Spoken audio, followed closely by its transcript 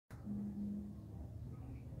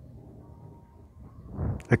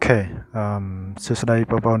Okay សួស្តី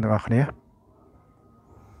បងប្អូនទាំងអស់គ្នាឥ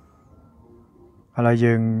ឡូវ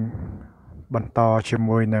យើងបន្តជា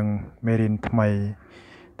មួយនឹងមេរៀនថ្មី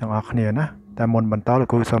ទាំងអស់គ្នាណាតែមុនបន្តលោក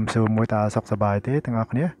គ្រូសូមសួរមួយតើសុខសប្បាយទេទាំងអស់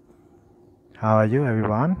គ្នា How are you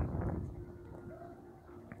everyone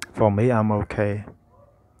For me I'm okay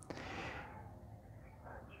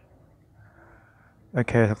អូ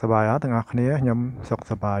ខេសុខសប្បាយអត់ទាំងអស់គ្នាខ្ញុំសុខ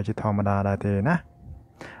សប្បាយជាធម្មតាដែរទេណា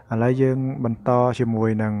ឥឡូវយើងបន្តជាមួយ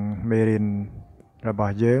នឹងមេរៀនរប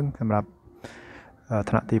ស់យើងសម្រាប់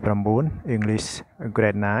ថ្នាក់ទី9 English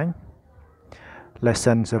Grade 9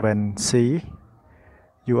 Lesson 7C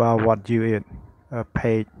You are what you eat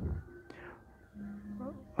page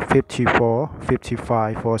 54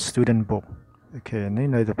 55 for student book អូខេនេះ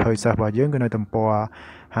នៅសភៅសិស្សរបស់យើងគឺនៅទំព័រ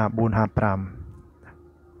54 55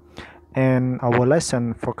 and our lesson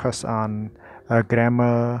focus on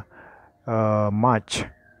grammar much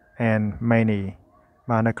and many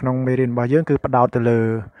បាទនៅក្នុងមេរៀនរបស់យើងគឺផ្ដោតទៅលើ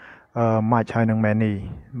much ហើយនិង many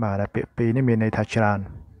បាទតែពាក្យពីរនេះមានន័យថាច្រើន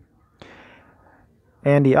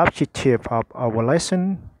and the objective of our lesson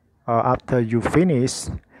after you finish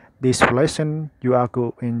this lesson you are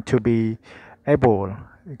going to be able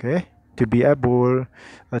okay to be able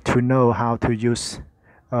to know how to use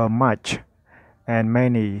much and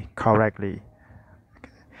many correctly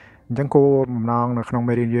អញ្ចឹងគោលបំណងនៅក្នុង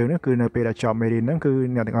មេរៀនយើងនេះគឺនៅពេលដែលចប់មេរៀនហ្នឹងគឺ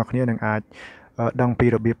អ្នកទាំងអស់គ្នានឹងអាចដឹងពី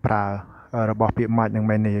របៀបប្រើរបស់ពាក្យ much និង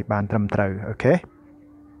many បានត្រឹមត្រូវអូខេ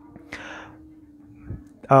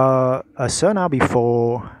so now before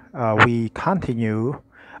we continue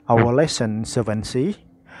our lesson 7C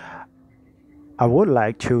I would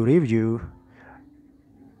like to review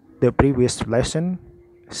the previous lesson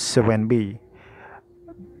 7B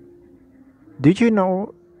did you know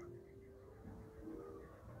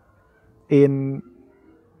in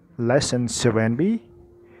lesson 7B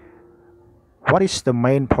what is the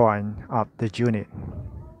main point of the unit?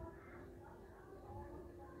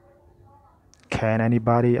 Can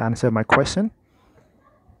anybody answer my question?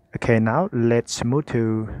 Okay, now let's move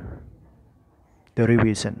to the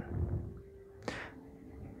revision.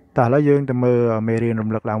 តើឥឡូវយើងទៅមើលមេរៀនរំ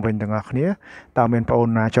លឹកឡើងវិញទាំងអស់គ្នាតើមានបងប្អូន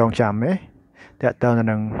ណាចងចាំទេតើតើ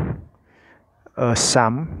នឹង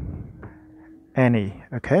some any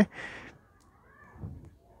okay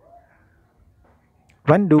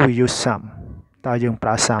when do we use some តើយើងប្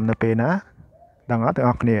រើ some នៅពេលណាដឹងអត់ទាំង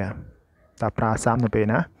អស់គ្នាតើប្រើ some នៅពេល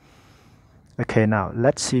ណា Okay now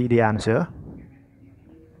let's see the answer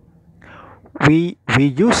we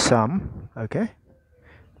use some okay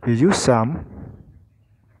we use some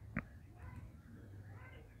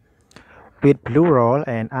with plural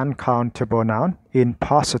and uncountable noun in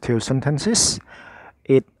positive sentences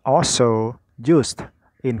it also used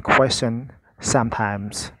in question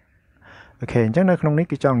sometimesអូខេអញ្ចឹងនៅក្នុងនេះ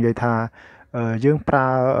គឺចង់និយាយថាយើងប្រើ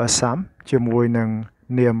some ជាមួយនឹង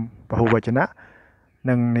នាមពហុវចនៈ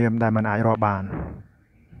និងនាមដែលមិនអាចរាប់បាន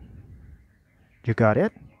You got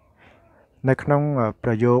it នៅក្នុងប្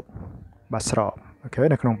រយោគបាត់ស្របអូខេ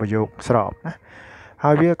នៅក្នុងប្រយោគស្របណា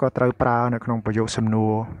ហើយវាក៏ត្រូវប្រើនៅក្នុងប្រយោគសំណួ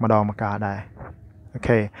រម្ដងម្កាលដែរអូ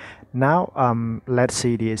ខេ now let's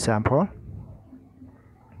see the example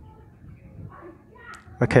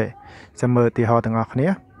អូខេចាំមើលឧទាហរណ៍ទាំងអស់គ្នា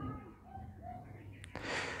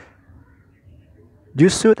You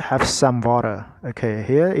should have some water. Okay,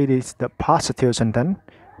 here it is the positive sentence.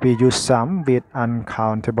 We use some with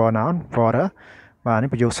uncountable noun water. បាទនេះ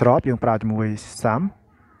ប្រយោគស្របយើងប្រើជាមួយ some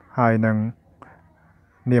ហើយនឹង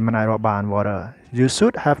នាមមិនអាចរាប់បាន water. You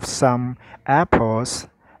should have some apples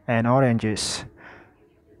and oranges.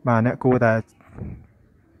 បាទអ្នកគួរតែ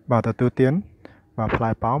បាទទទួលទានបាទផ្លែ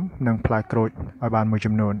ប៉ោមនិងផ្លែក្រូចឲ្យបានមួយ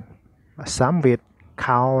ចំនួន Some with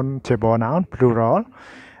countable noun plural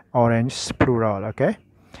orange plural okay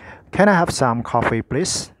can I have some coffee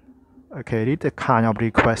please okay this is the kind of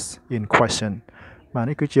request in question បាទ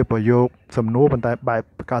នេះគឺជាប្រយោគសំណួរប៉ុន្តែបែប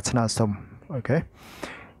ការស្នើសុំ okay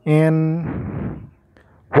and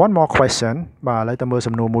one more question បាទឥឡូវទៅមើល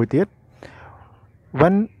សំណួរមួយទៀត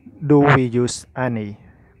when do we use any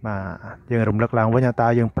បាទយើងរំលឹកឡើងវិញថាតើ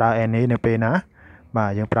យើងប្រើ any នៅពេលណាបា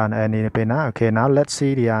ទយើងប្រើ any នៅពេលណា okay now let's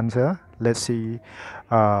see the answer let's see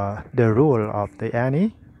the rule of the any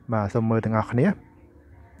បាទសូមមើលទាំងអស់គ្នា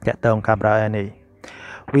តាក់ទងការប្រើ any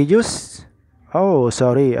we use oh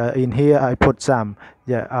sorry in here I put some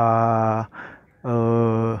yeah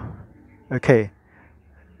okay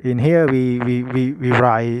in here we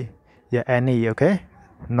write yeah any okay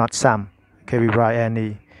not some okay we write any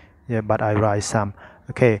yeah but I write some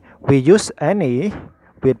okay we use any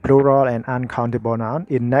with plural and uncountable noun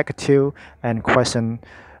in negative and question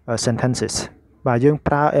sentences បាទយើង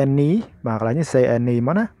ប្រើ any បាទកន្លែងនេះ say any ម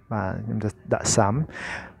កណា và đã sắm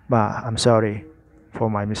và I'm sorry for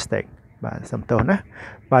my mistake បាទសុំទោសណា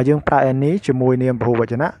បាទយើងប្រើ any ជាមួយនាមពហុវ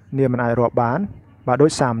ចនៈនាមមិនអាចរាប់បានបាទដូ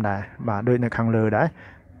ចសាមដែរបាទដូចនៅខាងលើដែរ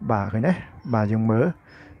បាទឃើញទេបាទយើងមើល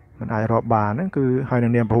មិនអាចរាប់បានហ្នឹងគឺហើយនឹ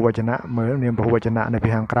ងនាមពហុវចនៈមើលនាមពហុវចនៈនៅពី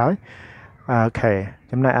ខាងក្រោយអូខេ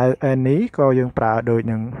ចំណែក any ក៏យើងប្រើដូច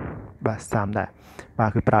នឹងបាទសាមដែរបាទ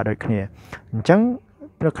គឺប្រើដូចគ្នាអញ្ចឹង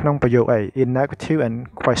នៅក្នុងប្រយោគអី in negative and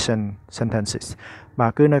question sentences បា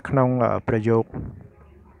ទគឺនៅក្នុងប្រយោគ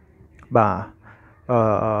បាទ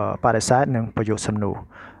បដិសេធនិងប្រយោគសំណួរ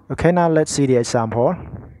Okay, now let's see the example.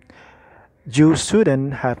 You shouldn't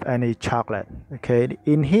have any chocolate. Okay,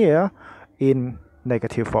 in here in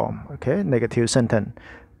negative form. Okay, negative sentence.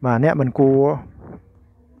 បាទអ្នកមិនគួរ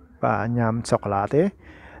បាទញ៉ាំសូកូឡាទេ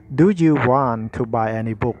Do you want to buy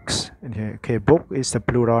any books? Okay, book is the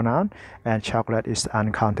plural noun and chocolate is the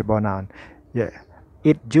uncountable noun. Yeah,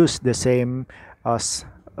 it use the same as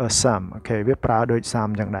a some. Okay, វាប្រើដូច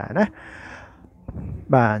some ចឹងដែរណា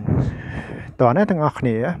បាទតើអ្នកទាំងអស់គ្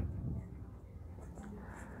នា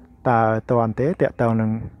តើតើទេតើតើនឹង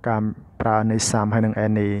ការប្រើនៃ some ហើយនឹង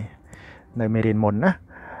any នៅមេរៀនមុនណា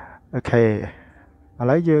អូខេឥ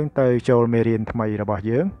ឡូវយើងទៅចូលមេរៀនថ្មីរបស់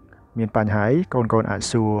យើងមានបញ្ហាកូនអាច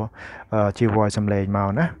សួរជា voice សំឡេងមក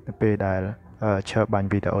ណាទៅពេលដែលឈើបាញ់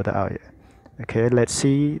វីដេអូទៅឲ្យអូខេ let's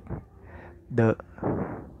see the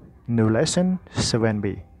new lesson 7b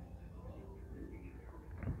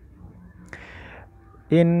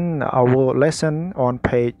In our lesson on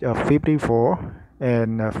page 54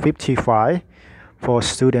 and 55 for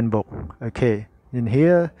student book. Okay, in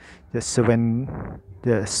here the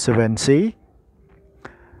 7C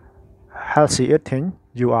healthy eating.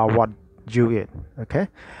 You are what you eat. Okay,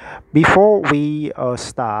 before we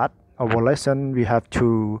start our lesson, we have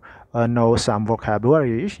to know some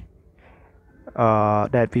vocabulary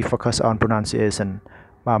that we focus on pronunciation.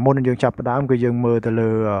 បាទមុននឹងយើងចាប់ផ្ដើមគឺយើងមើលទៅលើ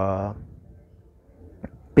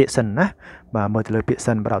ពាក្យសិនណាបាទមើលទៅលើពាក្យ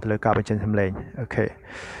សិនបដោតទៅលើការបញ្ចេញសំឡេងអូខេ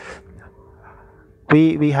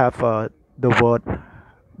we have the word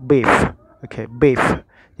beef okay beef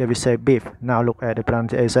yeah we say beef now look at the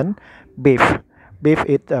pronunciation beef beef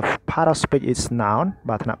is a part of speech is noun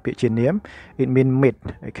បាទថ្នាក់ពាក្យជានាម it mean meat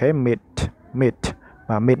okay meat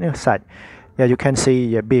បាទ meat នេះសាច់ yeah you can see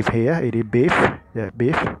yeah beef here it is beef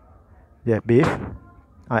yeah beef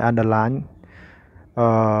I underline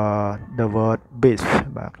the word beef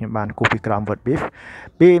បាទខ្ញុំបានគូសពីក្រោម word beef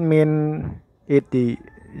beef mean it the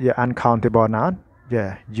uncountable noun yeah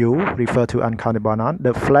you refer to uncountable noun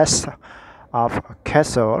the flesh of a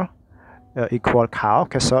cattle equal cow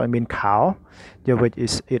cattle I mean cow yeah, which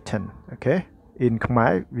is eaten okay in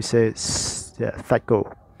Khmer we say yeah, សាច់គោ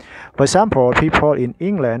for example people in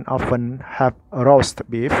England often have roast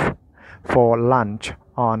beef for lunch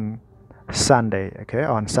on Sunday okay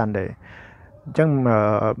on Sundayអញ្ចឹង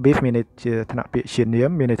beef មានន័យជាថ្នាក់ពាក្យជានាម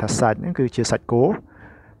មានន័យថាសាច់ហ្នឹងគឺជាសាច់គោ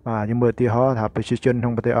បាទយើងមើលឧទាហរណ៍ថាប្រជាជនក្នុ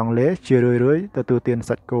ងប្រទេសអង់គ្លេសជារឿយៗទទួលទាន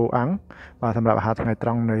សាច់គោអាំងបាទសម្រាប់អាហារថ្ងៃត្រ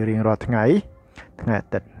ង់នៅរៀងរាល់ថ្ងៃអា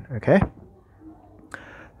ទិត្យអូខេ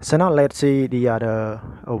So now let's see the other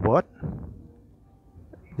word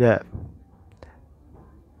yeah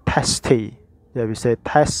tasty yeah we say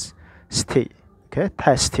tasty okay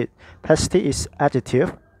tasty is adjective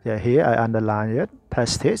yeah here I underline it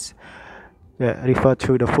tasty yeah, refer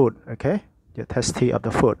to the food, okay? The tasty of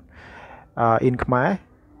the food. In Khmer,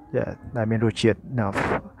 yeah, I mean រសជាតិ now.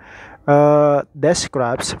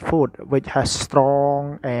 Describes food which has strong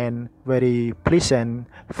and very pleasant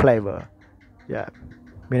flavor. Yeah.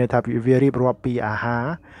 មានន័យថាវារៀបរាប់ពីអាហារ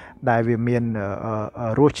ដែលវាមាន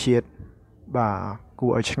រសជាតិបាទគួ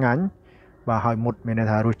រឲ្យឆ្ងាញ់បាទហើយមុតមានន័យ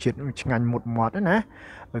ថារសជាតិឆ្ងាញ់មុតមាត់ណា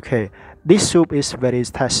Okay, this soup is very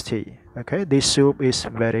tasty. Okay, this soup is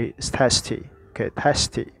very tasty. Okay,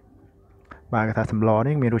 tasty. បាទគេថាសម្ល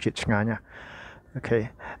នេះមានរសជាតិឆ្ងាញ់ណា Okay,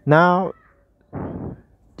 now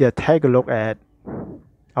yeah, take a look at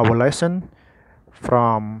our lesson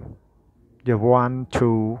from the 1 to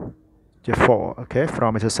the 4. Okay, from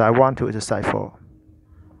exercise 1 to exercise 4.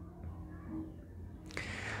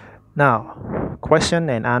 Now, question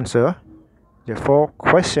and answer. The 4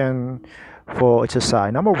 question for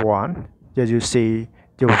exercise number 1, yeah, you see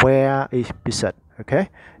the where is beset. Okay,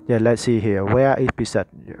 yeah, let's see here. Where is beset?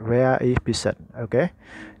 Where is beset? Okay,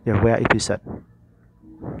 yeah, where is beset?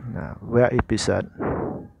 Now, where is beset?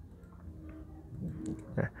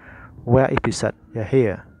 Yeah. Where is beset? Yeah,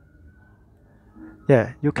 here.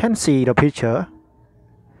 Yeah, you can see the picture.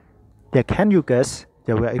 Yeah, can you guess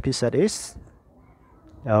yeah, where is beset is?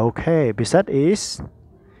 Okay, beset is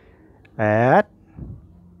at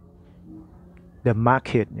the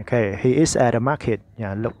market. Okay, he is at the market.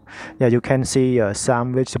 Yeah, look, yeah, you can see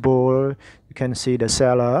some vegetable. You can see the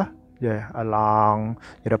seller. Yeah, along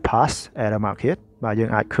the path at the market. Và dương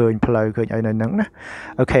ai khơi play khơi ai nâng nè.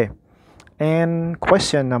 Okay, and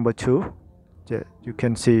question number 2. Yeah, you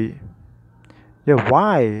can see. Yeah,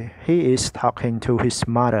 why he is talking to his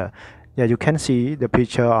mother. Yeah, you can see the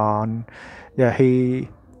picture on. Yeah, he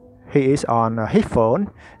is on his phone.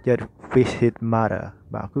 Yeah, with his mother.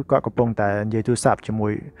 បាទគឺគាត់កំពុងតែនិយាយទូរស័ព្ទជាមួ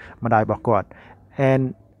យម្ដាយរបស់គាត់ and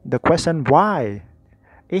the question why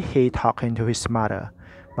is he talking to his mother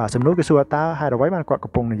បាទសំណួរគឺសួរតើហេតុអ្វីបានគាត់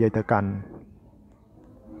កំពុងនិយាយទៅកាន់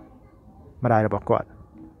ម្ដាយរបស់គាត់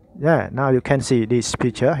yeah now you can see this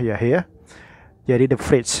picture here yeah the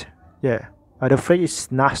fridge yeah the fridge is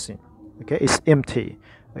nothing okay it's empty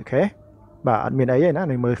okay បាទអត់មានអីទេណា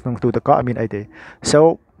នៅមើលក្នុងទូទឹកកកអត់មានអីទេ so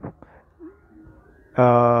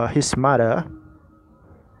his mother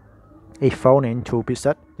is phoning to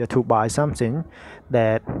Pizza to buy something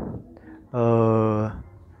that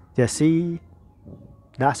she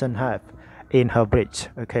doesn't have in her fridge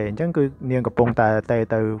អូខេអញ្ចឹងគឺនាងកំពុងតែ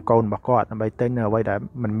ទៅកូនរបស់គាត់ដើម្បីទិញអ្វីដែល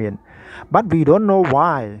មិនមាន but we don't know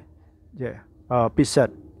why Pizza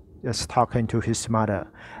is talking to his mother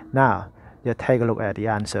now take a look at the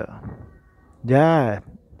answer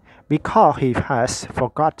because he has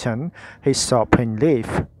forgotten his shopping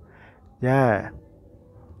list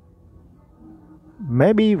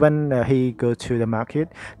maybe when he go to the market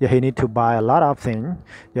he need to buy a lot of things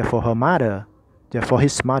for her mother for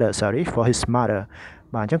his mother sorry for his mother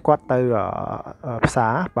បាទអញ្ចឹងគាត់ទៅផ្សា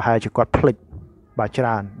រប្រហែលជាគាត់ភ្លេចបាទច្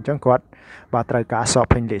រើនអញ្ចឹងគាត់បាទត្រូវការ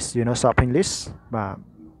shopping list you know shopping list បាទ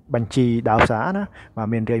បញ្ជីដើរផ្សារណាបាទ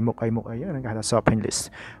មានរាយមុខអីហ្នឹងគេហៅថា shopping list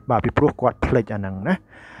បាទពីព្រោះគាត់ភ្លេចអាហ្នឹងណា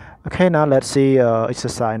okay now let's see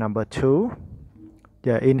exercise number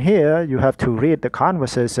 2 in here you have to read the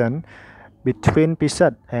conversation between Pizza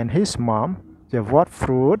and his mom, what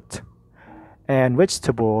fruit and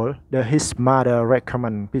vegetable does his mother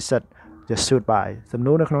recommend Pizza should buy សំ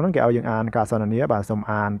ណួរនៅក្នុងហ្នឹងគេឲ្យយើងអានការសន្ទនាបាទសូម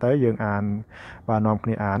អានទៅយើងអានបាទនាំគ្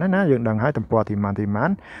នាអានណាយើងដឹងហើយទំព័រទីម៉ាន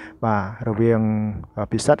បាទរវាង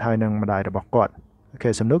Pizza ហើយនឹងម្ដាយរបស់គាត់អូខេ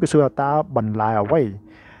សំណួរគឺសួរតើបន្លែអ្វី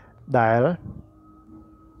ដែល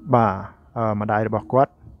បាទម្ដាយរបស់គា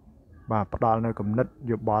ត់បាទផ្ដល់នៅគំនិត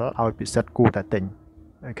យោបល់ឲ្យ Pizza គួរតែទិញ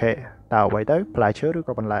Okay, តើអ្វីទៅផ្លែឈើឬ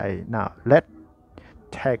ក៏បន្លែអី Now let's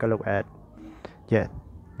take a look at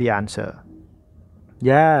the answer.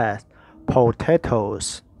 Yes, potatoes.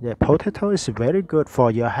 Yeah, potato is very good for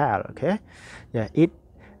your health. Okay, it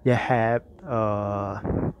have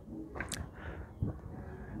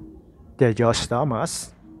your stomach.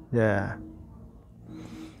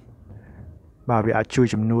 បាទវាអាចជួយ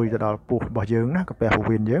ជំនួយទៅដល់ពោះរបស់យើងណាកាពះពោះ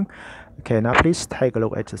វៀនយើង Okay, now please take a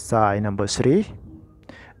look at exercise number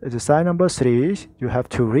 3.Exercise number 3, you have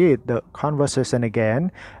to read the conversation again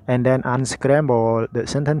and then unscramble the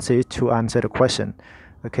sentences to answer the question.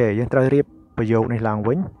 Okay, យើងត្រូវរៀបប្រយោគនេះឡើង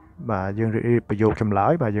វិញបាទយើងរៀបប្រយោគចម្លើ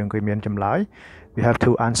យបាទយើងគឺមានចម្លើយ we have to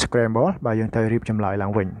unscramble បាទយើងត្រូវរៀបចម្លើយឡើ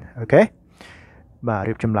ងវិញ Okay បាទ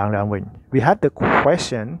រៀបចម្លើយឡើងវិញ we have the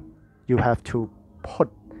question you have to put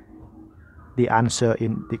the answer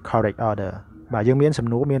in the correct order បាទយើងមានសំ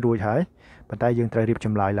ណួរមានរួចហើយប៉ុន្តែយើងត្រូវរៀបច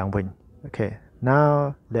ម្លើយឡើងវិញ Okay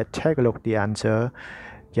Now let's take a look at the answer.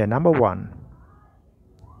 Number 1.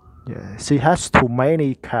 She has too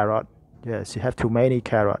many carrots. She has too many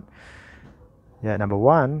carrots. Number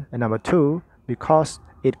 1 and number 2 because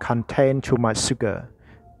it contains too much sugar.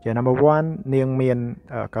 Number 1នាងមាន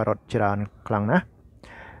ការ៉ុតច្រើនខ្លាំងណាស់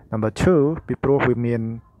Number 2ពីព្រោះវាមាន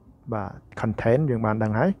បាទ contain យើងបានដឹ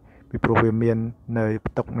ងហើយពីព្រោះវាមាននៅ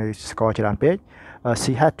ផ្ទុកនៅស្ករច្រើនពេក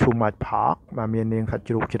she had too much pork បាទមាននាងសាច់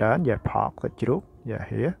ជ្រូកច្រើន pork សាច់ជ្រូក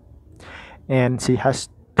here and she has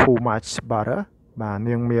too much butter បាទ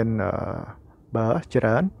នាងមានbơ ច្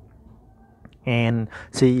រើន and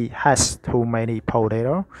she has too many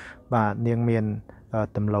potato បាទនាងមាន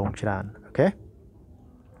ដំឡូងច្រើន okay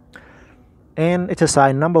and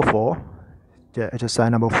exercise number 4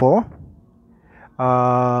 exercise number 4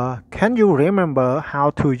 can you remember how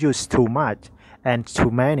to use too much and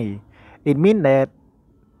too many It means that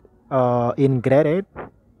in grade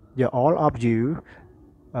 8 all of you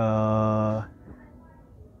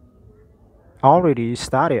already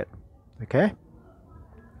started okay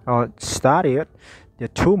or started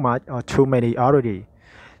too much or too many already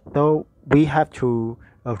so we have to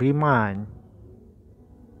remind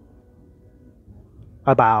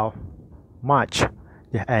about much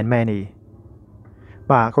and many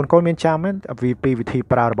បាទកូនៗមានចាំទេពីវិធី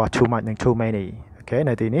ប្រើរបស់ too much និង too many okay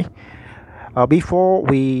នៅទីនេះbefore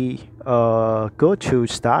we go to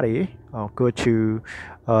study or go to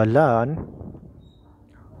learn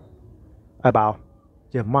about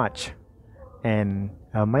the much and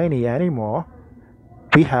many anymore,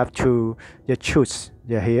 we have to choose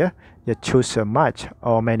here choose much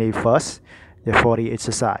or many first for the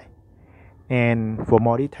exercise. And for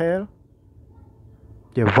more detail,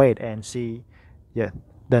 wait and see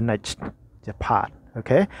the next part.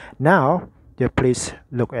 Okay, now please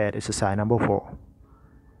look at exercise number 4.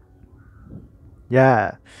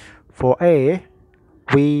 Yeah, for A,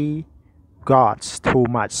 we got too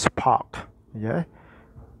much pork. Yeah,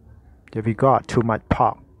 we got too much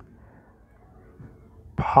pork.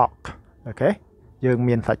 Okay, យើង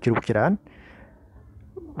មានសាច់ជ្រូកច្រើន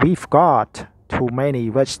We've got too many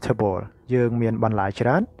vegetable យើងមានបន្លែច្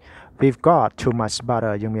រើន We've got too much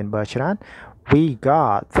butter យើងមាន butter ច្រើន We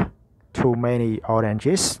got too many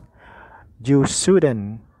oranges. You shouldn't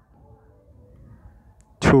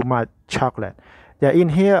too much chocolate. Yeah, in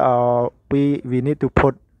here we need to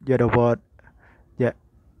put the word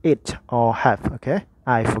it or have. Okay,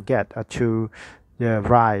 I forget to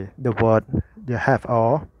write the word have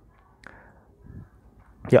or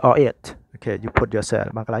it. Okay, you put yourself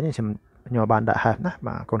បាទកន្លែងនេះខ្ញុំបានដាក់ have ណា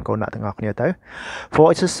បាទកូនៗដាក់ទាំងអស់គ្នាទៅ For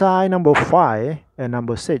exercise number 5 and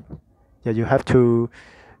number 6, you have to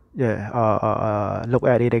look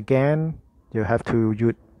at it again. You have to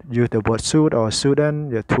use the word should or shouldn't,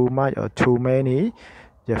 too much or too many,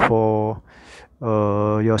 for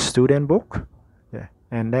your student book,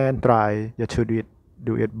 and then try to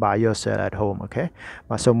do it by yourself at home. Okay,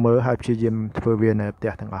 បាទសូមមើលហើយព្យាយាមធ្វើវានៅផ្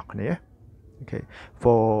ទះទាំងអស់គ្នា Okay,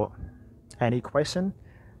 for any question,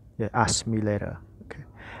 ask me later. Okay,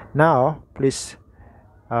 now please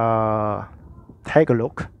take a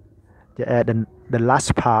look at the last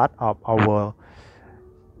part of our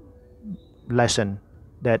lesson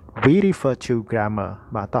that we refer to grammar.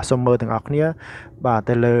 បាទតោះសូមមើលទាំងអស់គ្នាបាទ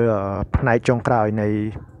ទៅលើផ្នែកចុងក្រោយនៃ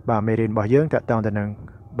បាទមេរៀនរបស់យើងតាក់ទងទៅនឹង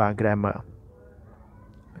បាទ grammar.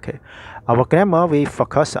 Okay, our grammar we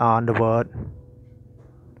focus on the word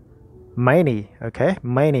many. Okay,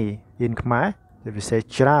 many in Khmer if we say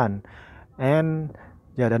ច្រើន and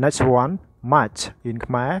the next one much in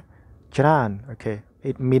Khmer ច្រើន Okay,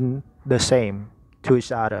 it mean the same to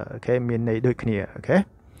each other. Okay, មានន័យដូចគ្នា Okay,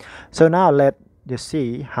 so now let you see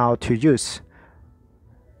how to use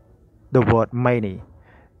the word many.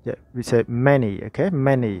 We say many. Okay,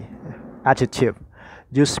 many adjective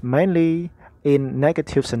used mainly in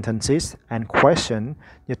negative sentences and question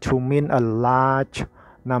to mean a large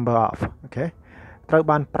number of. Okay, ត្រូវ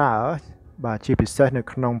បានប្រើបាទជាពិសេសនៅ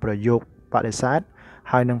ក្នុងប្រយោគបដិសេធ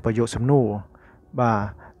ហើយនិងប្រយោគសំណួរបាទ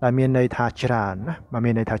ដែលមានន័យថាច្រើនណាបាទ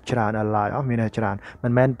មានន័យថាច្រើន a lot មានន័យច្រើនមិ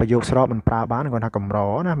នមែនប្រយោគស្របមិនប្រើបានគាត់ថាកម្រ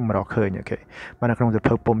ណាមិនរកឃើញ Okay, បាទនៅក្នុងសៀវ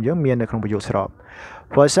ភៅពុំយើងមាននៅក្នុងប្រយោគស្រប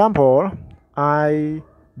For example, I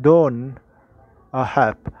don't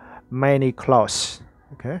have many clothes.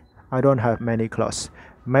 Okay, I don't have many clothes.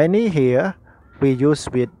 Many here we use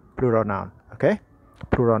with plural noun. Okay,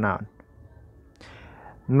 plural noun.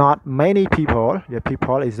 Not many people.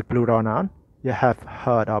 People is the plural noun. You have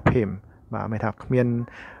heard of him. បាទមានថាគ្មាន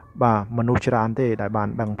បាទមនុស្សច្រើនទេដែលបាន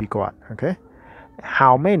ដឹងពីគាត់ Okay,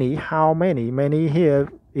 how many here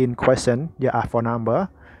in question are for number,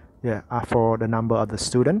 are for the number of the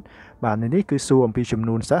student. បាទនេះគឺសួរអំពីចំ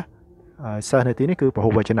នួនសិស្សនៅទីនេះគឺពហុ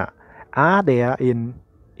វចនៈ Are there in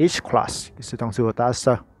each class គឺសួរតង់សួរតើ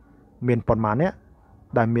សិស្សមានប៉ុន្មាននាក់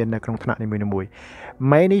ដែលមាននៅក្នុងថ្នាក់នីមួយៗ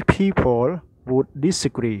Many people would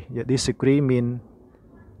disagree. Disagree mean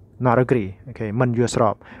not agree. Okay, មិនយល់ស្រ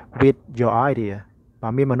ប with your idea. បា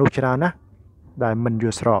ទមានមនុស្សច្រើនណាស់ដែលមិនយ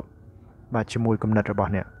ល់ស្របបាទជាមួយគំនិតរបស់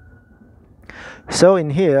អ្នក So in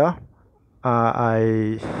here I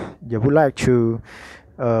would like to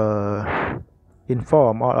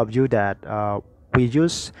inform all of you that we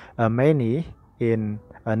use many in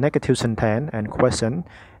a negative sentence and question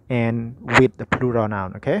and with the plural noun.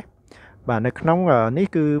 Okay, បាទនៅក្នុងនេះ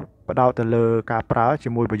គឺផ្ដោតទៅលើការប្រើជា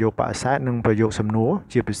មួយប្រយោគបដិសេធនិងប្រយោគសំណួរ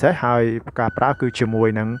ជាពិសេសហើយការប្រើគឺជាមួយ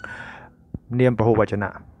នឹងនាមពហុវចនៈ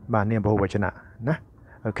បាទនាមពហុវចនៈណា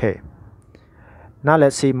Okay, now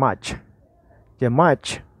let's see much. Much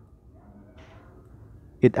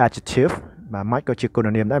it adjective បាទ much ក៏ជាគុណ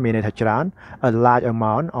នាមដែរមានន័យថាច្រើន a large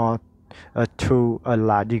amount or to a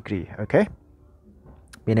large degree. Okay,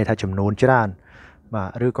 មានន័យថាចំនួនច្រើនបាទ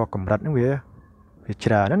ឬក៏កម្រិតហ្នឹងវា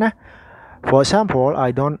ច្រើនណា For example, I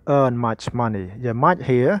don't earn much money. Much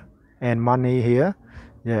here and money here.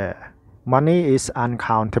 Money is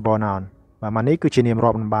uncountable noun. But money គឺជានាមរា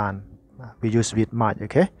ប់មិនបាន we use with much.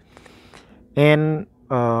 Okay, and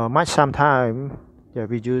much sometimes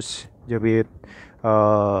we use with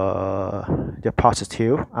the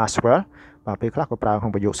positive as well. បាទពេលខ្លះក៏ប្រើក្នុ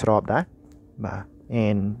ងប្រយោគស្របដែរបាទ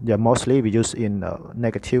and yeah mostly we use in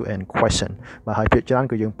negative and question បាទហើយភាគច្រើន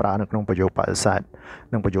គឺយើងប្រើនៅក្នុងប្រយោគបដិសេធ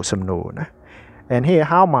និងប្រយោគសំណួរណា and here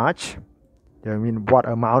how much I mean what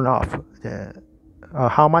amount of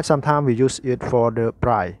how much sometimes we use it for the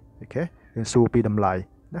price okay យើងសួរពីតម្លៃ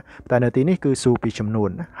ណាតែនៅទីនេះគឺសួរពីចំនួន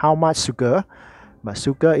ណា how much sugar បាទ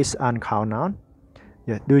sugar is uncount noun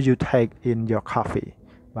yeah do you take in your coffee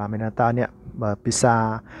បាទមានន័យថាអ្នកពិសា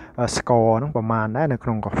ស្ករហ្នឹងប្រមាណដែរនៅក្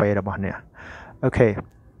នុងកាហ្វេរបស់អ្នក okay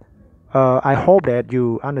I hope that you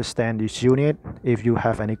understand this unit if you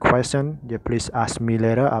have any question yeah please ask me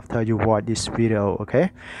later after you watch this video okay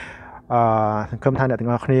សង្ឃឹមថាអ្នកទាំ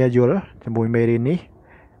ងអស់គ្នាយល់ជាមួយមេរៀននេះ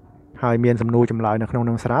ហើយមានសំណួរចម្លើយនៅក្នុង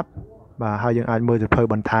នឹងស្រាប់បាទហើយយើងអាចមើលសៀវភៅ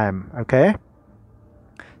បន្ថែម okay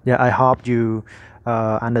yeah I hope you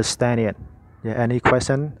understand it yeah any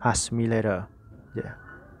question ask me later yeah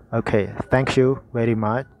okay thank you very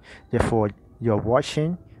much yeah for your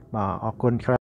watching បាទអរគុណ